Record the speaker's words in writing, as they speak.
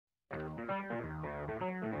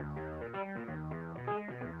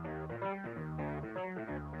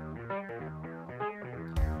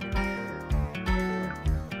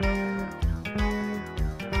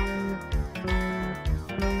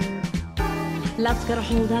Love's got a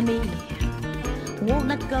hold on me, won't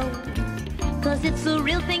let go. 'Cause it's a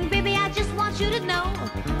real thing, baby, I just want you to know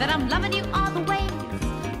that I'm loving you all the ways,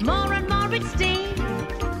 more and more each day.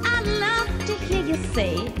 I love to hear you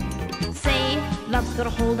say, love's got a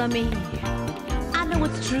hold on me. I know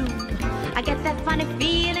it's true, I get that funny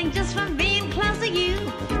feeling just from being close to you.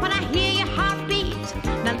 When I hear your heartbeat,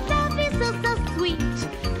 now love is so, so sweet.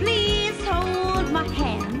 Please hold my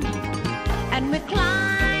hand, and we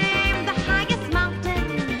climb the highest mountain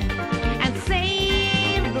and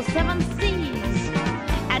sail the 7 seas.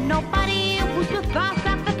 And nobody was with us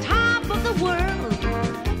at the top of the world,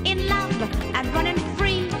 in love and running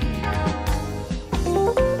free.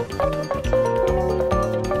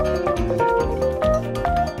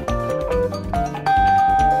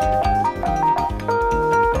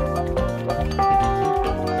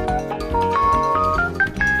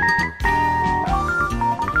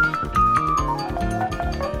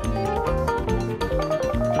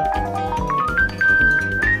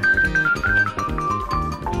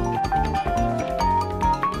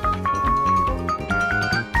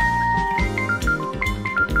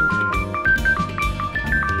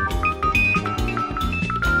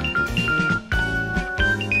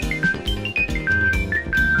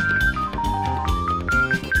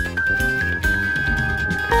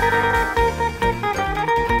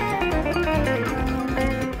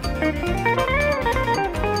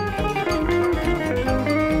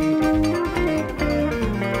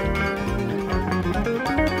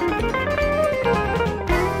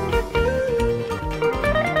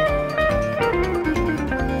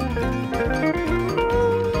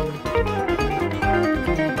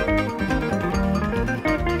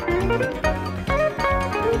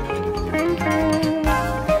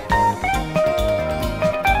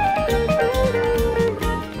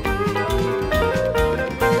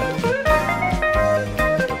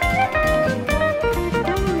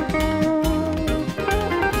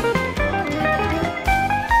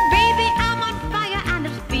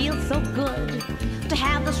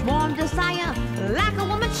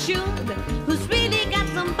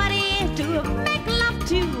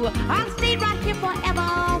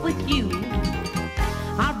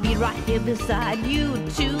 Beside you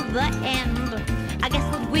to the end. I guess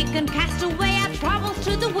that we can cast away our troubles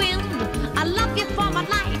to the wind. I love you for my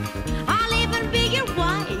life, I'll even be your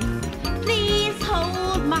wife.